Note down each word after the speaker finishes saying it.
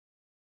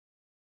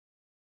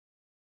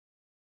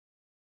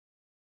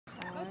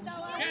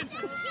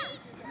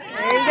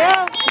There you go.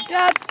 Good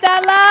job,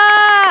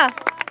 Stella.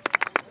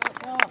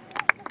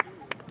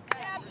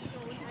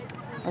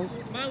 Come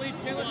on, Lisa,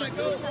 can't let that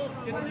go.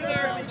 Get through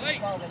there.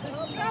 Light.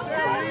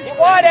 Get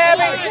wide,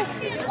 Abby.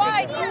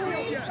 Wide.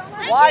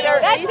 Wider.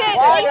 That's it,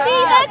 Wider.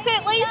 Lacey. That's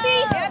it, Lacey.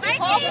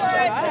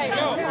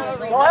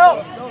 Go help.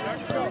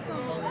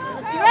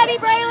 You ready,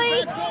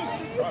 Brayley?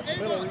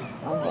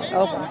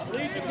 Open.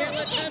 Lisa, you can't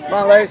let them Come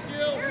on, Lace.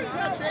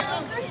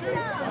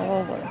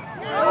 Over.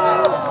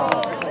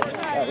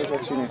 That was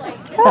what she needed.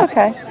 Oh,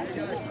 okay.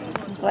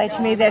 Glad you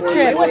made that trip.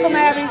 Stay with them,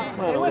 Abby.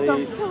 Stay with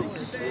them.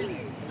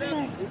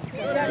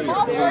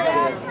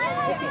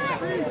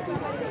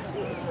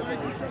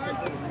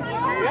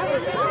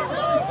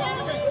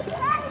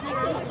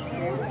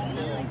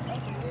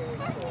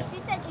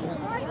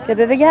 Get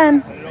it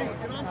again.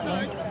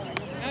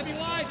 Abby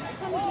wide.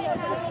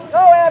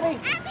 Go, Abby.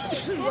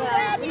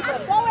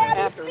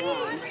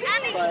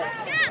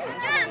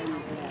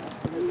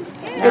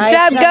 Good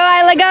job. Go,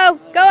 Isla, go.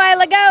 Go,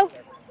 Isla, go.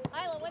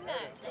 Isla, win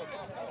that.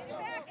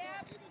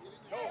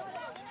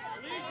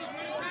 Lisa,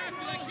 stand back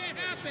so that can't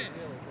happen.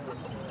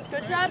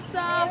 Good job,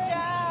 Saul. Good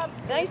job.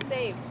 Nice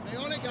save. Stay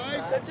on it,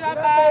 guys. Good job,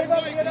 Abby.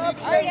 Get up.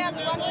 Get Go, up.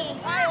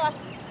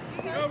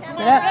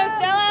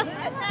 Stella.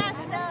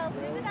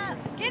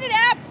 Get it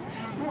up.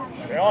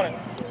 Stay on it.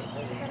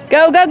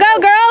 Go, go, go,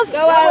 girls.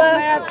 Go,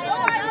 Isla.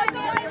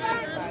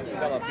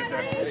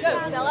 Go,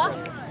 Stella.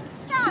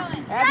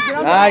 Abby, get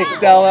up. Nice,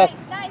 Stella.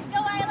 Guys, go,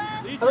 Isla.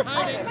 Lisa,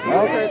 hide it.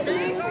 Okay.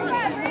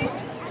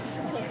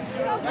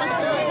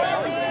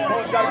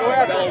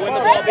 Stella, win the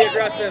ball, be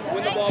aggressive.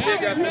 Win the ball, be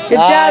aggressive. Good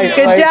job, Nice,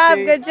 good job,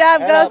 Lacey. good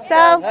job. Head Go, up,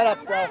 Stella. Head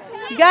up, Stella.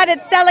 You got it,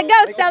 Stella. Go,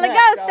 Make a Stella, pass,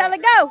 go, Stella. Stella,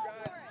 go.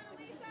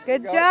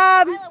 Good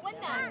job. Isla, win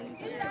that.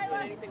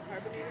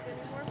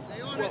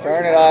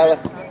 Turn it, Isla.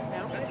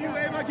 That's you,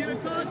 Ava. Get in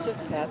touch.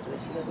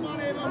 Come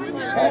on, Ava. Win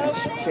that.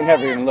 She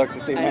never even looked to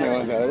see if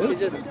anyone's there. I'll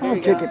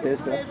kick at this.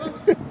 Get there, Ava.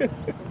 Get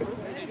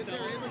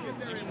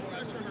there, Ava.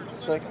 That's her.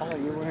 It's like, oh,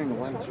 you're wearing the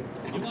white shirt.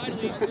 Can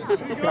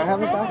I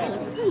have it back?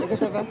 Look at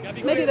that back.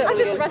 I'll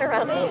just run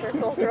around in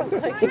circles real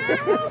quick. Come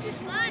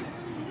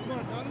on,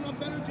 not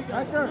enough energy,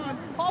 guys. Come on.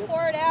 Call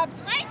for it, Abs.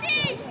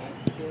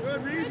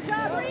 Good, Reese. Lisa,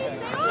 man.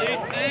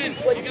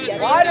 You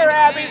gotta Wider,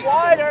 Abby.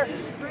 Wider.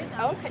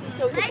 Okay,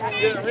 so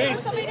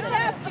Somebody to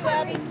pass to,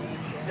 Abby.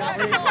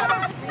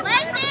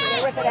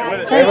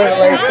 Stay with it,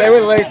 Lace. Stay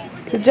with it, Lace.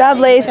 Good job,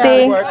 Lacey.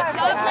 Good work.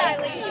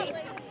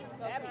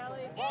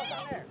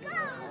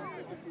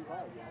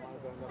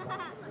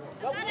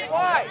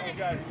 Wide.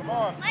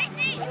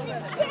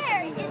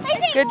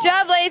 Good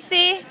job,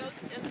 Lacey.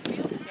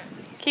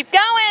 Keep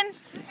going.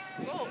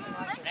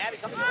 Abby,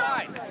 come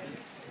wide.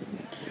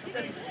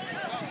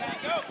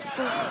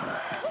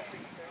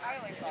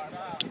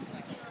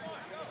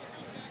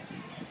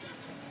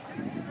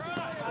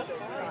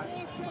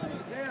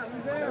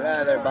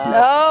 Yeah, they're by.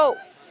 No.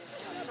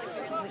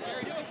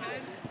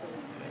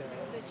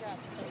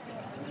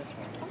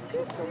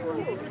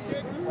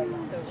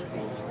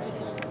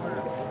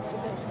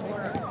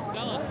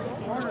 Stella,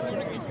 corner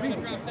kick. You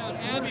gotta drop down.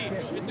 Abby,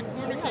 it's a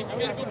corner kick. You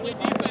gotta go play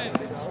defense.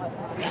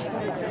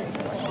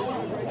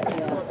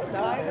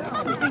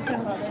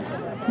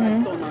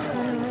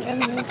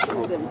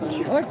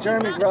 I like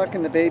Jeremy's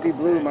rocking the baby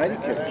blue Mighty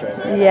Kicks right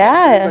there.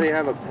 Yeah.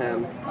 have a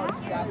pen?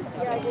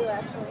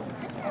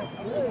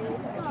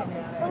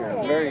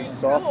 Yeah, very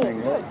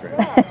softening look. Makes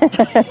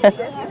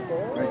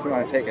me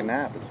want to take a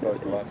nap as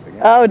opposed to watch the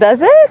game. Oh,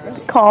 does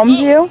it? Calms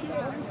you?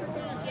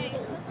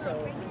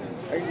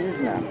 I use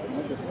nap.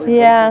 I just sleep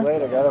Yeah. way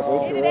too late. I got up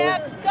way too early.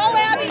 Go,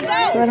 Abby, go.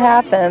 That's what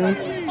happens.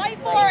 Fight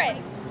for it.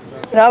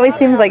 It always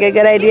seems like a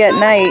good idea at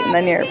night, and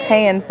then you're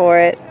paying for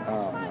it.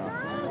 Oh,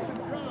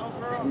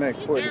 no. I make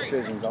poor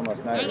decisions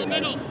almost night Down the to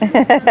middle. night. Hey,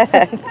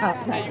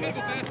 you gotta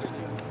go faster.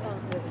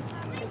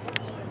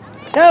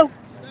 Go.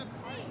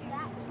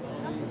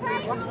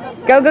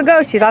 Go, go,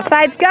 go. She's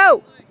offsides.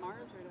 Go.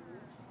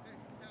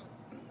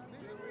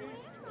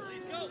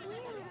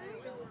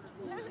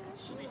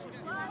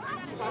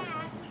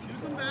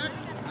 Use them back.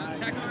 All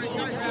right,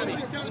 guys.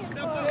 Somebody's got to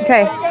step up.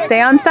 Okay,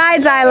 stay on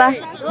sides, Isla. No.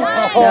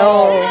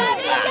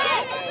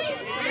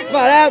 Come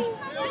on, Ab.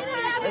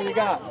 What you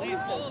got? Please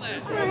follow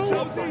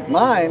that.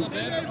 Mine?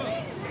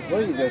 What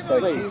are you just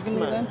like teasing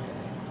me then?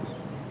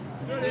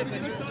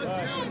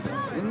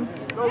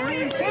 Go,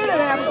 Reese. Get it,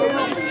 Abby.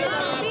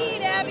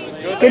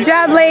 Good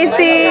job,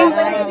 Lacey.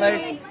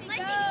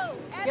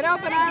 Get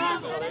open,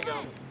 Isla.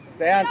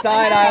 Stay on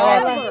side,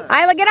 Isla.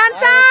 Isla, get on Stay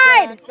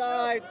side. on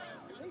side.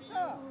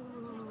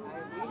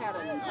 We had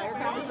an entire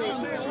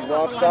conversation. She's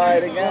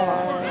offside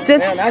again.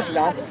 Just- Man, that's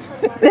done.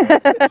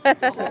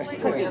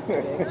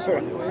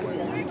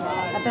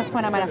 At this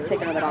point, I might have to take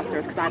her to the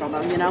doctors because I don't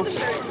know, you know? There's a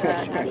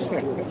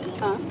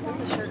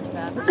shirt to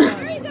that.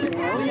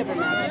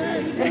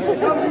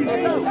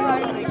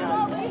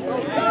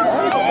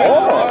 Nice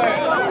ball.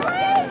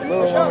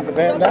 Little one with the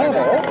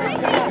bandana.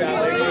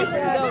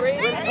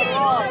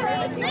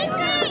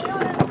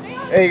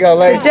 There you go, Good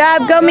ladies.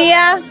 job. Go,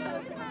 Mia.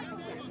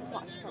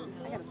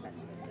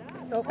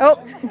 Oh.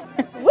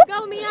 Go,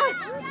 go,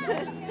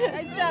 Mia.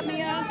 Nice job,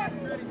 Mia.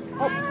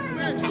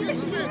 Switch, big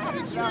switch,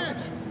 big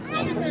switch.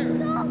 Send it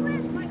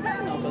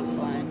there. Elbows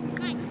flying.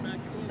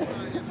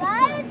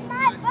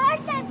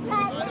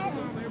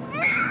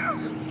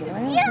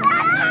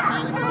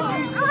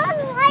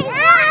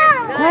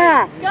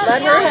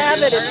 Let her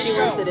have it if she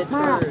wants it. It's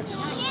hers.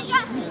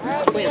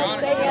 Wait,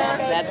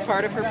 that's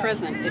part of her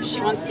present. If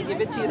she wants to give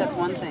it to you, that's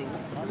one thing.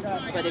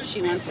 But if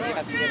she wants it, you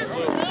have to give it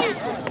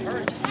to her.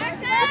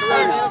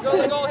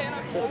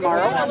 If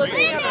Mara wants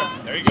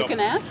it, There you go. you can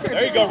ask her.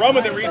 There you go. Run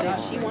with it, Reese.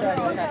 She wants it,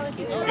 you have to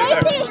keep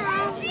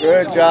it.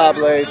 Good job,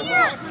 Lace.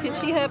 Can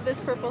she have this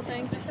purple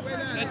thing?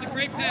 That's a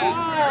great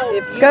pass.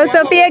 If you Go,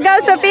 Sophia. Go,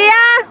 Sophia.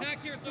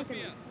 Back here,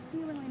 Sophia.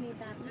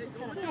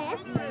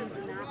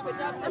 You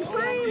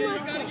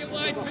gotta get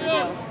wide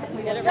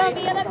too. Go,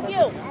 Mia, that's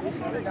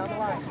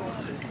you.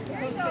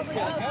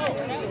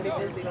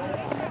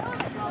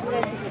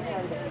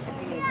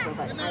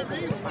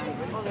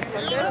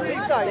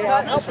 Lisa, you're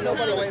not helping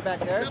nobody way back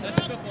there.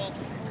 That's a good ball.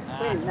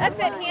 That's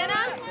it,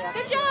 Hannah.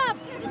 Good job.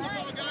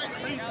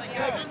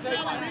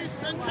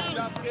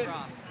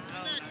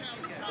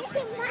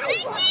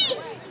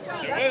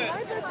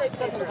 It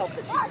doesn't help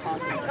that she's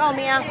taunting. Go,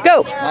 Mia.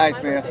 Go.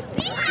 Nice, Mia.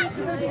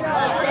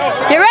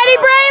 Get ready,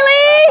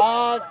 Brayley.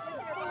 Boz.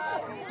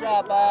 Good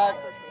job, Boz.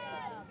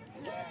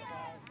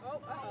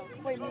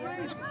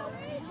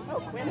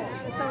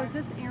 So is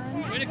this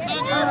Aaron? Way to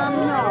cover.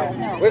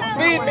 No. With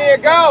speed, Mia,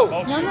 go.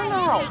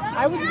 No.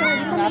 I was going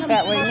to Not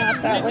that way.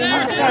 Not that way.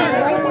 Not right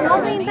that way. there.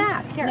 I'll lean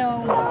back. Here. No.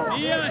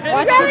 Mia, hit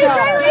Watch it. your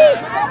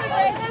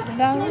daughter.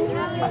 No.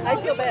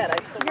 I feel bad. I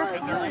still want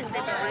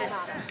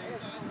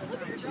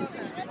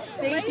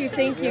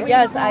Thank you.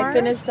 Yes, I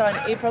finished on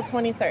April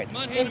 23rd. Come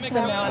on, Hannah, make So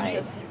it now I'm nice.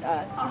 just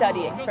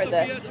studying for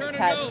the Sophia, turn and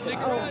test. go. Make it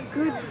Oh, fun.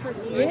 good for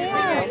you.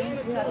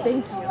 Yeah,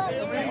 thank you.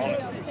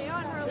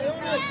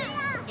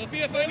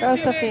 Sophia, find Go, your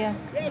teammate. Sophia.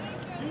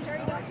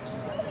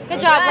 Good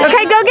job.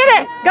 Okay, go get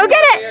it. Go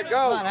get it. Mia, go.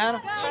 Come on,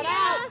 Hannah.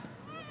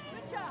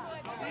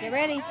 Get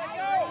ready.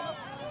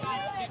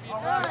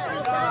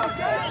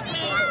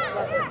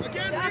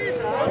 Again,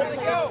 Reese.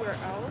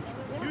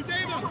 Use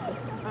Ava.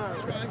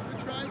 Good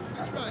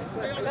try.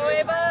 Stay on Go,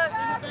 Ava.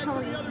 back to the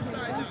other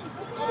side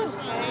now. Other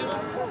side, Ava.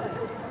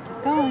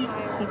 Going.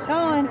 Keep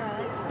going.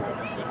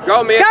 Go,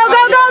 Mia. Go,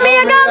 go, go,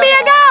 Mia. Go,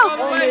 Mia. Go.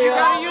 Go,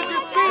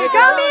 Mia.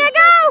 Go, Mia.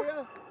 Go.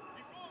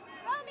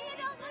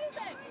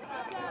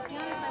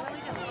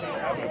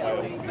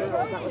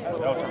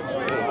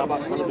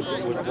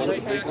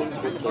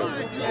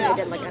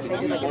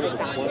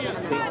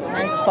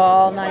 Nice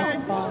ball. Nice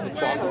ball.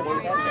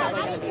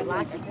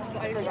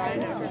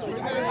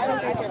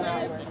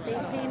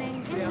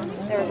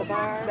 There was a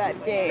bar.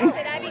 That game.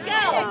 Abby,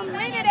 go.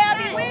 Win it,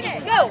 Abby. Win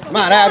it. Go. Come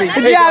on, Abby.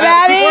 Good job,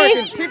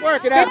 Abby. Keep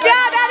working, Good Abby.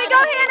 job, Abby. Go,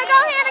 Hannah. Go,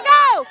 Hannah.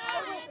 Go.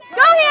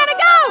 Go, Hannah.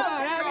 Go.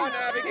 Come on,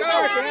 Abby. Keep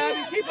working,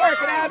 Abby. Keep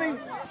working, Abby.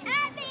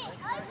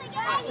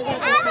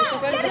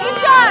 Good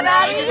job,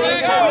 Abby.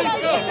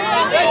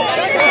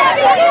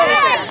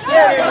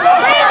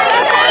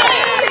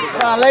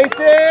 Come on,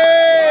 Lacey.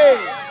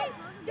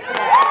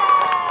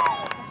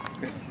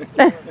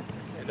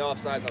 No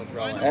offsides on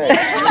throw. Hey.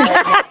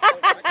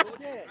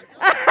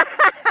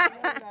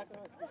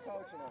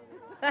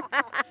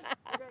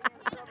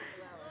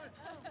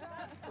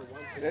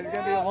 There's going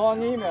to be a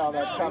long email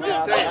that's coming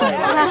out.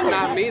 It's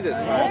not me this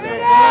time.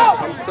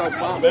 I'm so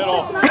pumped.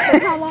 Middle.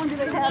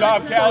 Good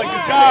job, Callie.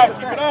 Good job.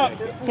 Keep it up.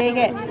 Take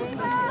it.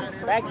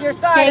 Back to your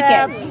side, Take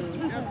Ab. it.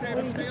 Yes,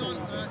 Ava, stay on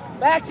it.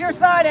 Back to your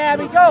side,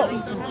 Abby. Go.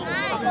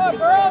 Come on,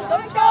 girls.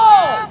 Let's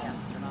go.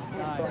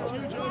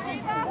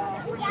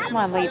 Come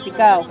on, Lacey.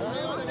 Go. Stay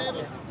on it,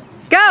 Ava.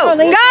 Go.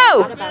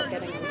 Go.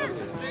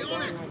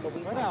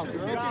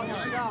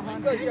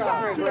 Good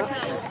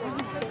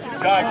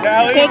job,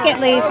 Callie. Take it,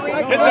 Lacey.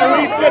 Get there,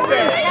 Reese. Get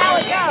there.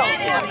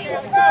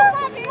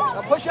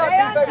 Now push up,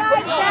 baby.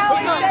 Push up.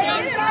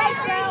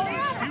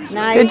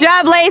 Nice. Good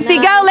job, Lacey.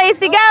 Go,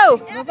 Lacey. Go.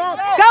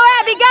 Go,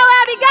 Abby. Go,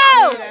 Abby.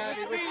 Go.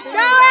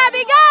 Go,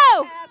 Abby.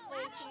 Go.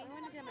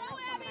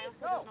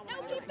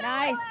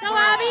 Nice. Go,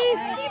 Abby.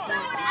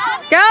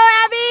 Go,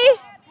 Abby.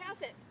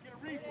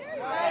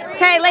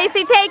 Okay,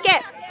 Lacey, take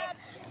it.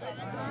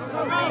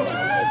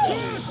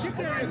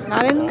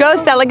 Not in. Go,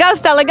 Stella. Go,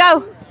 Stella.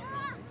 Go.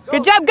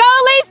 Good job. Go,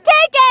 Lacey.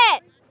 Take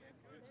it.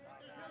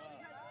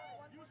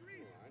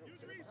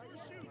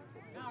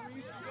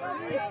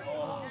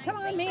 Come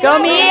on, Mia. Go,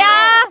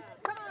 Mia.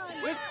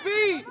 With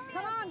speed.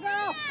 Come on,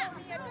 girl.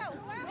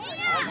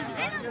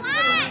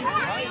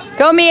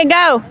 Go, Mia.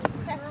 Go.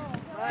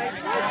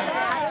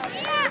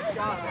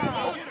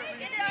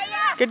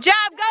 Good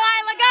job. Go,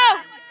 Isla. Go.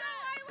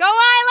 Go,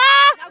 Isla.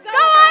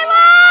 Go,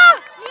 Isla.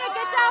 Mia,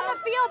 get down the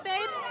field,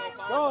 babe.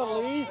 Go,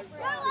 Elise.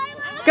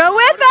 Go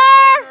with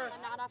her.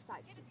 Not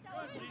offside.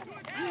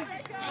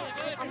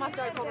 I'm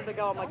after I told her to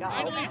go. I'm like,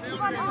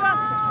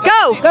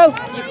 Go. Go.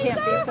 You can't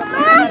see something.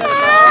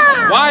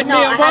 Wide, No,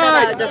 Mia, I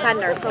had wide. a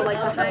defender, so like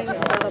behind the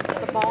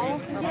ball,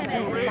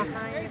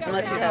 behind.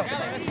 Unless you have.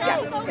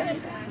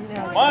 Yes.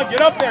 Come on,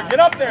 get up there,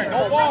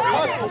 don't walk,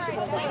 hustle.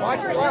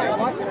 Watch the line,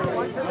 watch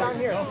it down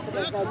here.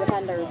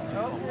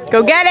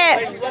 Go get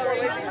it.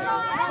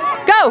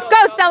 Go,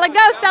 go, Stella,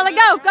 go, Stella,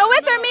 go. Go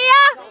with her,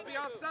 Mia.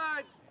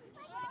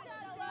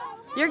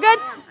 You're good,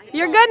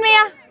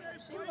 Mia.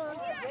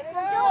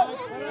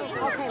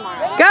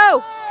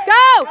 Go,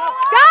 go,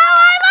 go,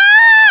 Isla!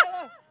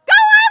 Go,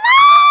 Isla!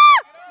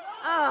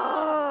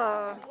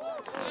 Oh.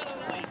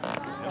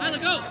 Isla,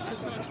 go!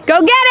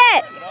 Go get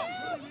it!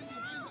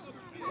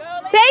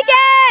 Take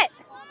it!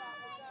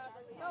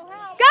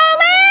 Go,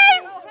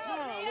 Lise!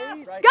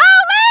 Go,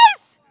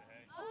 Lise!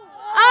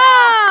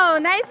 Oh,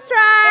 nice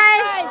try.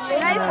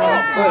 Nice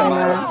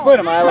try. Split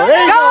him, Isla.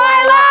 Go,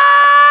 Isla!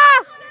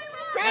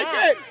 Take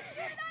it!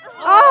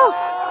 Oh,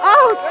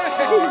 oh,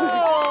 jeez.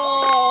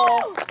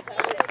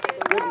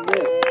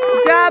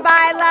 Good job,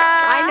 Isla.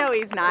 I know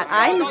he's not.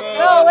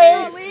 Go,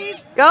 Lise.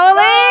 Go,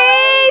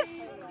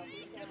 Lise.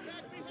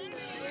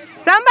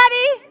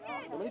 Somebody.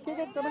 Somebody kick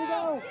it, somebody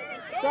go.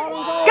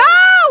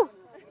 Go!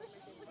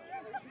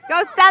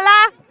 Go,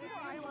 Stella.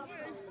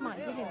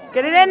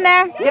 Get it in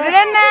there. Get it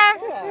in there.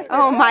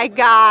 Oh my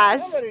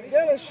gosh.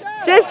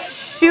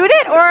 Just shoot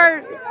it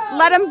or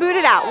let him boot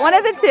it out. One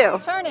of the two.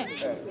 Turn it.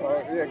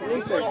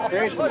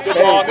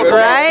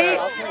 Right?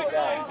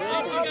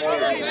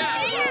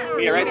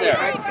 Be right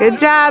there. Good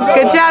job.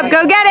 Good job.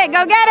 Go get it.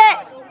 Go get it.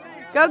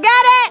 Go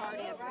get it.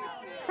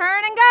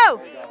 Turn and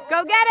go.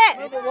 Go get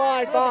it.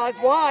 Wide, Boz.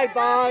 Wide,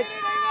 Boz.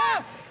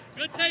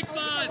 Good take,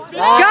 Buzz. Good.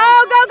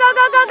 Go, go, go,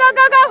 go, go, go,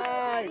 go, go.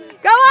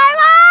 Go,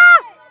 Isla.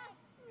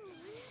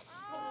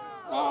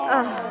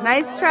 Oh,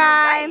 nice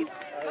try.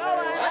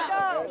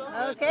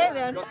 Okay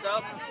then.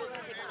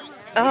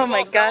 Oh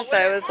my gosh,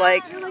 I was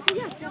like,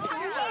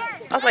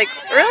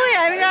 really?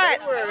 I'm not.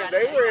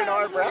 They were in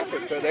our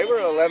bracket, so they were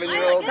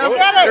 11-year-old. Go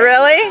get it.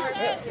 Really?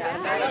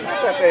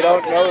 That they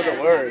don't know the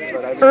words,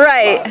 but I mean,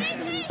 Right.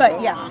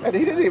 But yeah. and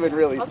he didn't even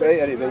really say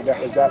anything that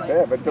was that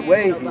bad, but the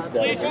way he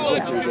said it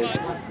was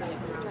ridiculous.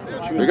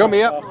 Here you go,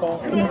 Mia.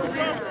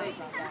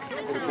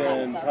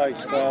 Been probably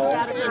 12.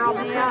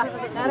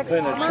 We're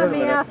playing a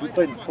tournament. We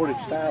played in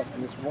Portage South,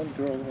 and this one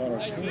girl on our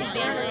team.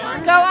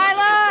 Go,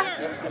 Isla.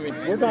 I mean,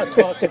 we're not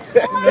talking.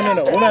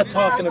 No. We're not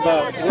talking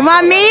about. Come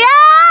on, Mia.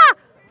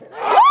 Woo!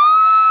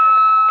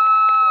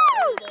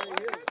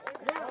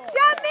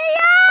 Jump,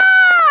 Mia.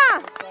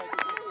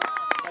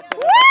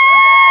 Woo!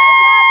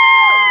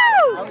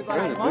 I was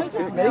like, am I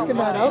just making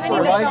that up,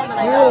 or am I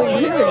clearly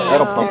hearing it?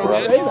 That'll pump her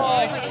up.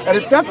 And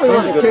it's definitely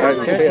was a good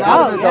kick.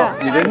 Oh, yeah.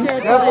 You didn't?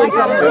 Definitely It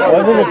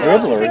wasn't a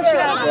dribbler.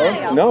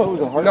 No, it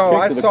was a hard No, kick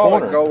I to the saw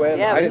corner. it go in.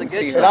 Yeah, it I was a didn't good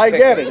see But her. I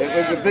get it.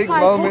 It was a big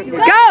moment.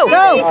 Go.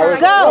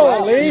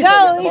 Go, Lacey.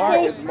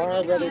 Is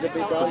Mara ready to be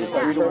done?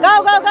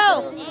 Go, go,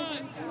 go.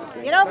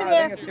 Get over I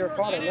there. think it's your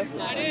fault. I missed it.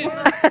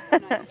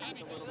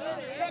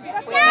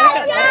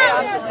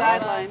 Off the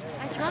sideline.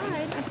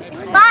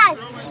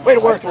 Way to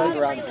work through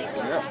around.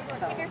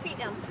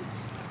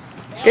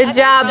 Good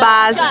job,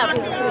 Boz.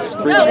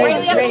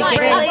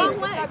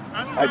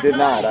 I did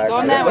not.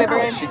 Going that way,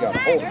 Brad. She got a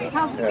hold of it.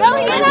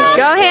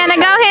 Go, Hannah.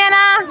 Go,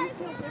 Hannah.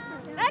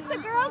 That's a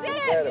girl, get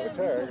it. Yeah, it was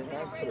her.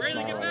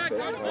 Rayleigh, get back.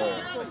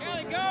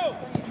 Haley, go.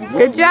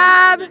 Good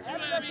job. Abby,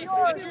 it's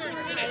yours.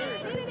 Get it.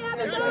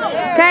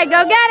 Okay,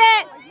 go get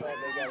it. They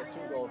got a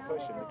 2-goal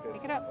cushion.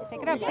 Pick it up,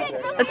 pick it up.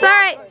 It's all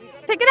right.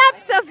 Pick it up,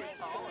 Sophie.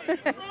 You're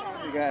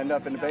going to end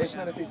up in the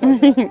basement if you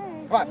take it.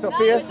 Come on,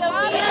 Sophia.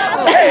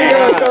 There you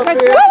go,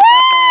 Sophia.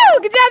 Woo!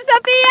 Good job,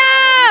 Sophia.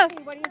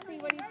 What do you see?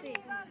 What do you see?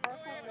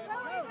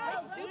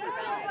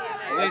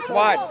 Elise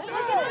wide.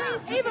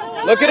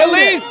 Look at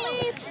Elise.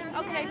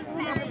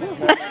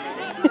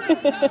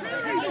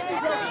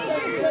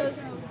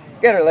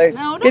 Get her, Lace.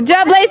 Good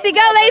job, Lacey.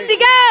 Go, Lacey.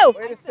 Go.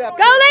 Way to step.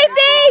 Go,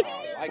 Lacey.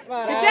 Come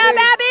on, Good job,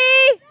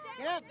 Abby.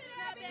 Get up.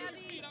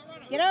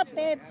 Get up,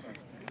 babe.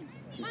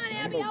 Come on,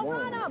 Abby, I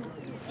want him.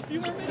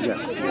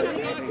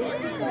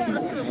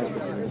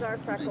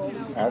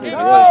 Abby's Go,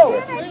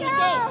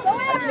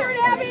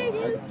 Abby.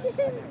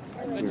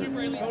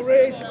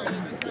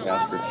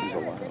 Ask her if she's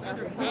alive.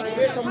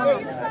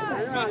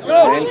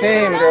 Same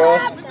team,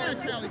 girls.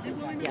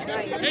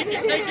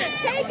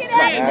 Take it.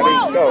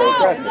 Abby, go.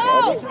 Aggressive,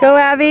 Abby. Go,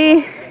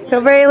 Abby.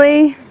 Go,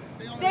 Brayleigh.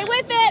 Stay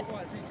with it.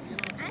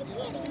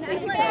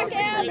 Take it back,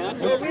 Abby.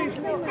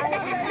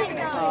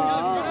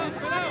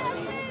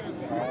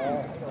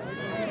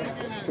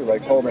 Two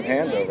like holding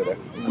hands over there.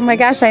 Oh my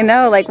gosh, I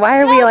know. Like, why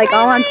are we like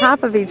all on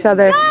top of each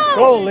other?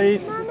 Go,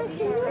 Elise.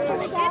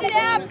 Get it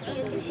up.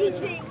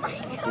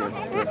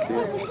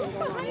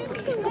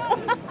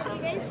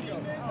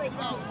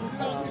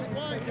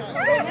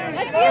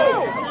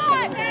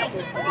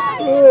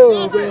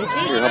 Oh, man.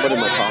 Here, how about in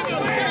my pocket?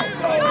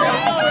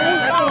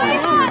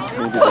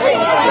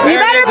 You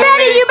better,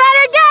 Betty. You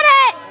better get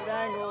it.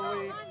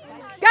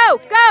 Go,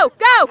 go,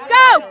 go,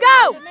 go,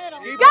 go,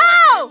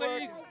 go.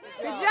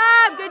 Good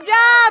job. Good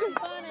job.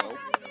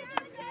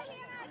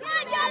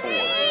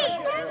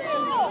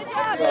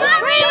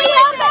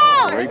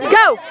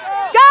 Go.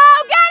 Go,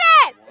 get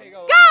it.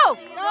 Go.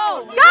 Go.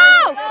 Go.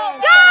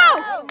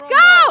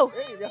 Go.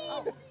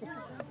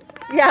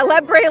 Yeah,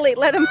 let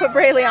him put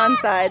Brayley on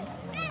sides.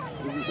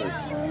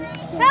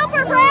 Help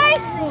her, Bray!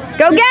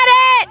 Go get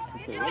it!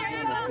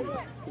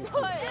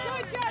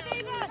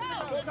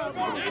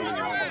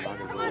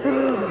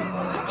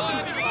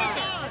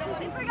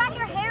 We forgot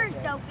your hair,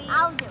 Sophie.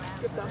 I'll do it.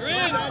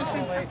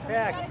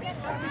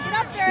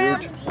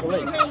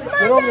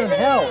 Get over and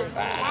help.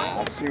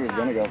 She was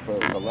going to go for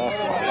the left.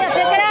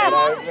 Pick it up.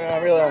 I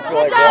really don't feel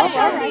like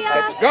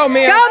walking. Go,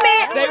 Mia. Go,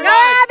 Mia. Stay Go,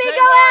 wide. Abby. Stay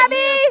Go, wide, Abby.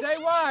 Mia. Stay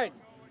wide.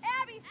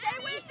 Abby, stay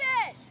with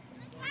it.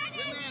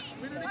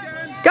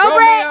 Go,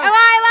 Bray. Mia.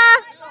 Lila.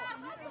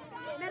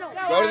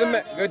 Go to the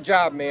good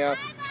job, Mia.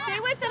 Stay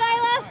with it,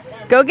 Isla.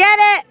 Go get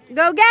it.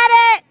 Go get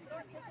it.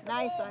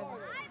 Nice, Isla.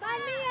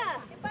 Find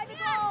Mia. Find the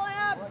ball,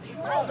 Abs.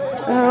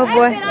 Oh,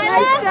 boy.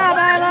 Nice job,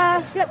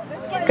 Isla.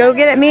 Go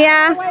get it,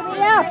 Mia.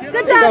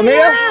 Good job,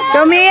 Mia.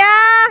 Go, Mia.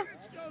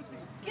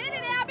 Get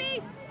it,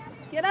 Abby.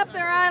 Get up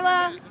there,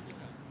 Isla.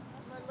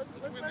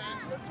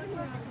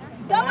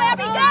 Go,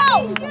 Abby,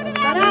 go. Shoot it,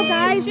 Abby.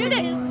 Guys. Shoot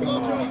it.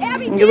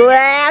 Abby,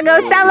 Go,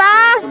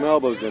 Stella. Some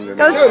elbows in there.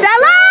 Go,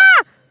 Stella.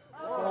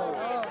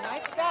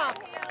 nice job.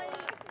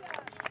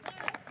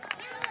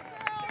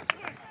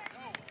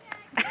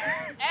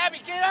 Abby,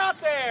 get out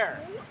there.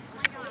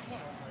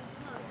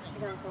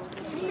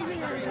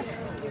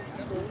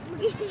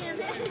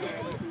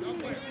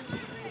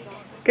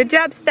 Good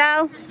job,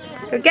 Stell.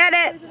 Go get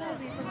it.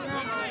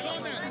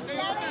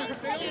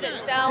 Shoot it,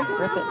 Stell.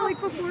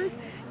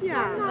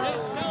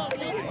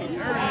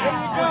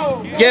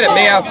 Get it,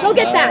 Mia. Go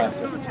get that.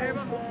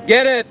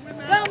 Get it.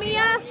 Go,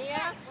 Mia.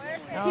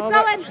 Keep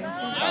going.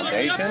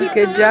 Foundation.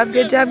 Good job,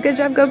 good job, good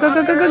job. Go, go,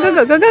 go, go, go, go,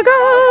 go, go, go,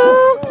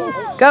 go.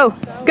 Go,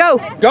 go.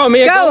 Go,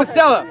 Mia. Go. Go with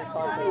Stella.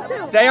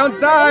 Stay on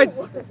sides.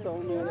 Go,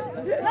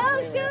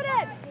 shoot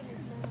it.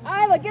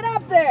 Isla, get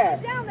up there.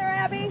 Down there,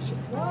 Abby.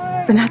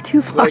 But not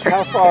too far. Like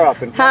how far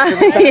up? In front of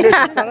the defenders?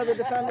 Yeah. In front of the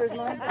defenders,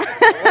 Mom?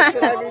 What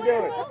should I be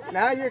doing?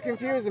 Now you're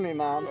confusing me,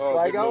 Mom. Do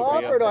I go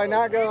up or do I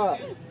not go up?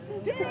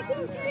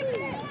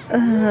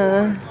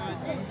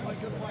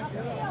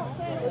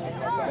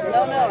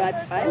 No,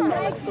 that's fine.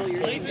 That's still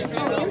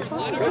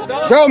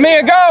yours. Go,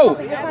 Mia. Go.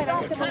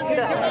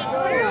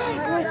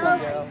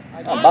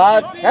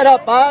 Boz, head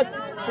up, Boz.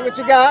 See what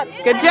you got.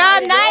 Good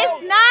job.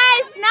 Nice,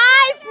 nice,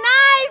 nice,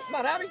 nice. Come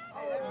on, Abby.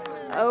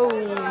 Oh,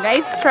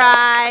 nice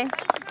try.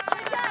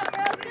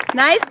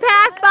 Nice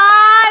pass,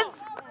 Boz.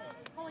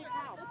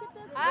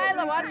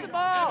 Isla, watch the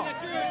ball.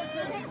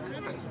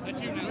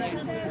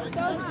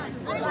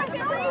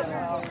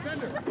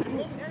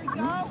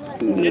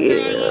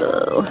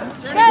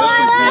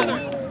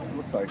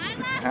 Looks like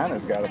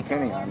Hannah's got a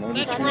penny on. Maybe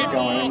she's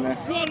going in there.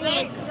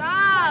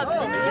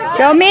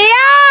 Go,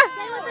 Mia.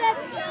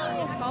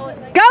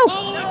 Go.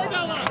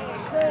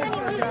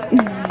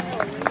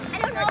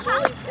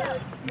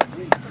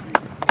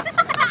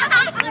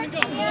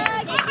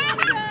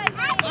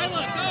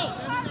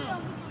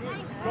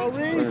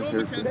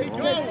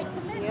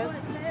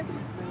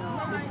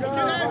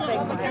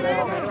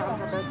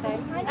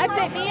 That's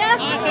it, Mia.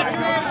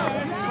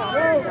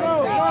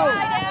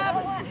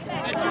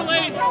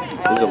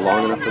 Is it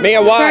long enough for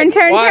Mia, wide.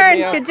 Turn, Wide, turn.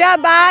 Mia. Good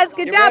job, Boz.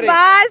 Good Get job, ready.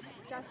 Boz.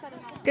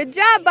 Good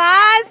job,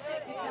 Boz.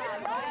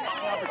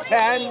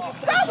 10?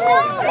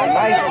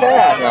 Nice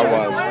pass. That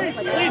was.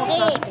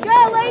 Go,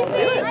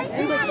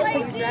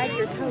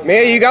 Lacey.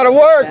 Mia, you got to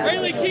work.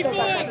 Riley, keep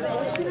going.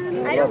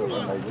 I don't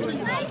need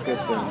It's good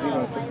things,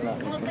 even if it's not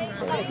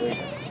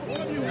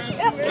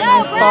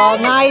Nice ball,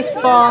 nice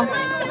ball.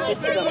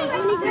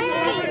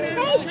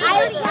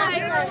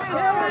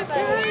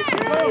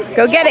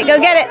 Go get it. Go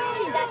get it.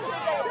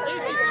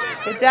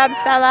 Good job,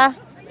 Stella.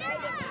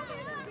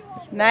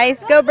 Nice.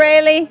 Go,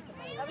 Brayley.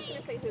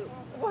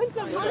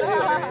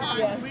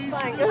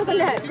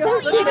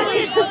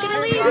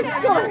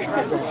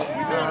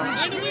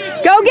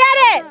 Go get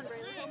it.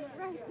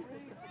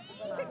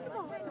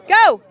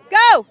 Go.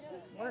 Go.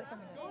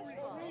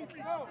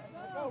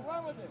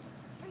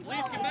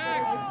 Please get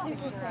back.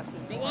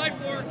 Go wide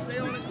for it. Stay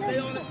on it. Stay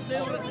on it. Stay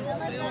on it.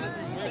 Stay on it.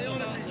 Stay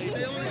on it.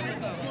 Stay on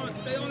it. Come on.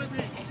 Stay on it,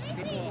 Reese.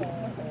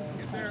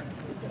 Get there.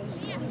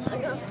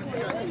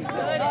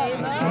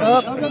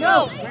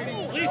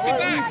 Please get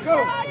back.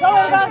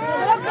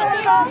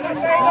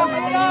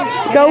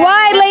 Go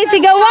wide, Lacey.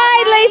 Go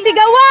wide, Lacey.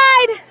 Go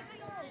wide.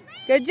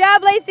 Good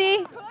job, Lacey.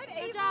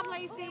 Good job,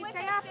 Lacey.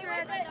 Stay after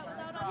it.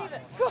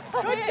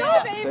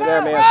 Stay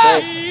there, Mia.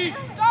 Stay.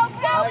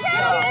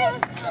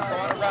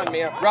 Run,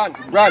 Mia. Run.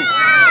 Run.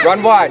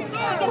 Run wide. Get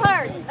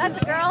hard. That's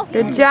a girl.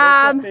 Good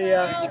job. Run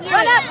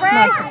up,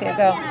 Ray. Okay,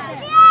 go.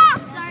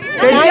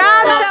 Good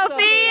job,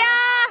 Sophia.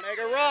 Make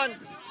a run.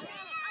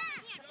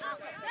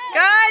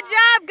 Good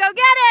job. Go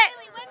get it.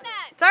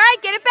 It's all right.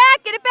 Get it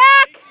back. Get it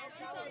back.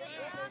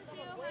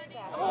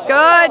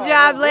 Good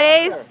job,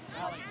 Lace.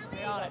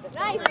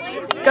 Nice,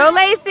 Lacey. Go,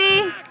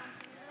 Lacey.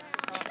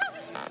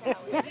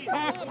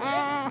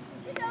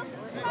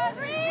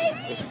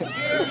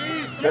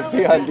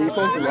 Sophia on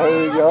defense, is that who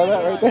he's yelling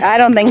at right there? I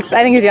don't think so.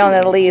 I think he's yelling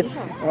at Elise.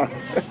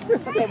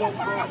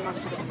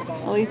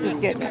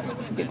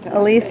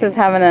 Elise is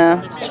having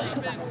a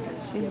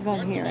She's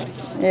been here.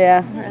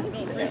 Yeah.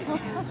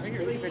 Thank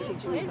you for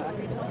teaching me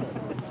soccer.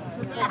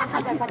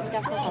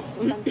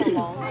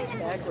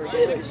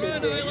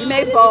 You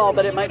may fall,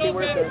 but it might be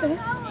worth it.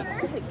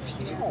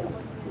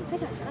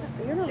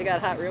 They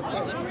got hot real quick.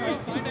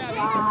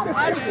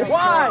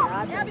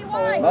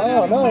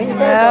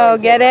 No,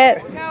 get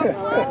it.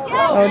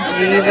 Oh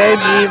jeez, oh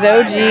jeez,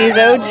 oh jeez,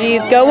 oh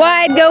jeez. Go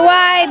wide, go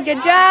wide.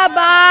 Good job,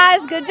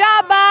 Boz. Good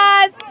job,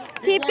 Boz.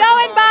 Keep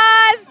going,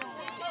 Boz.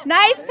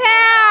 Nice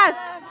pass.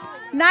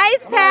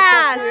 Nice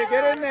pass. Sophia,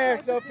 get in there.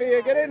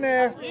 Sophia, get in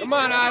there. Come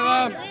on,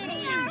 Isla.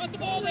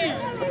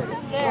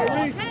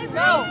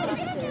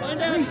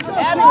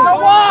 Abby, go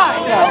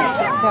wide.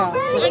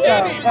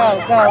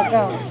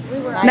 Go.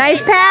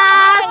 Nice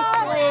pass.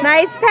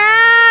 Nice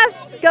pass.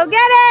 Go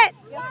get it.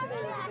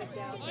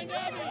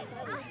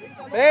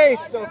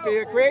 Space,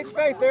 Sophia. Create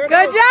space. There it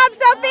Good is. job,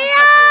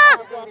 Sophia.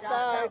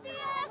 Offside.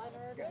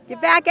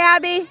 Get back,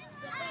 Abby.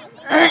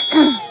 That's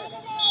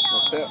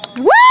it.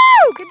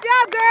 Woo! Good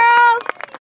job, girls.